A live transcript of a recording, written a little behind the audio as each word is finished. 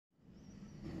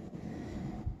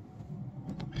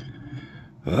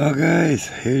Well guys,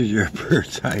 here's your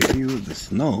bird's eye view of the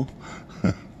snow.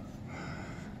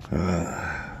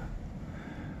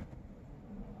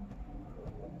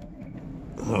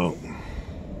 So,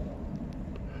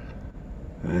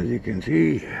 as you can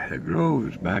see, the grove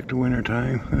is back to winter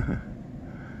time.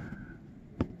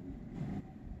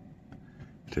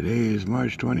 Today is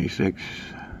March 26,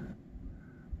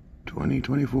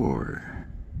 2024.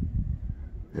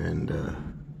 And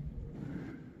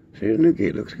see, the new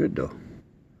gate looks good though.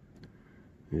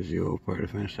 Here's the old part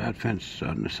of the fence. That fence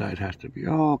on the side has to be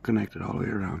all connected all the way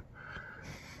around.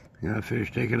 I gotta finish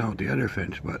taking out the other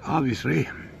fence, but obviously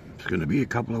it's gonna be a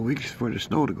couple of weeks for the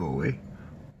snow to go away.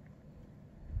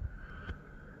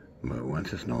 But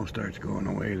once the snow starts going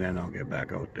away, then I'll get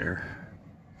back out there.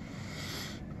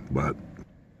 But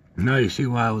now you see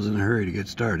why I was in a hurry to get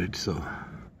started, so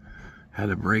had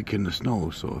a break in the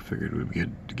snow, so I figured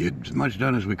we'd get as much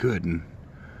done as we could, and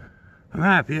I'm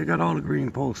happy. I got all the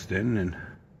green posts in, and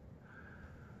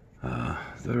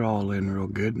they're all in real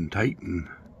good and tight, and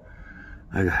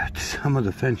I got some of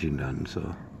the fencing done, so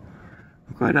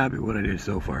I'm quite happy with what I did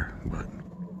so far. But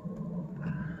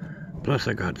plus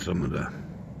I got some of the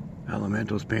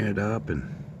elementals painted up, and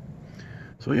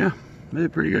so yeah, they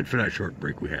did pretty good for that short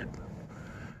break we had.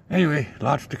 Anyway,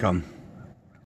 lots to come.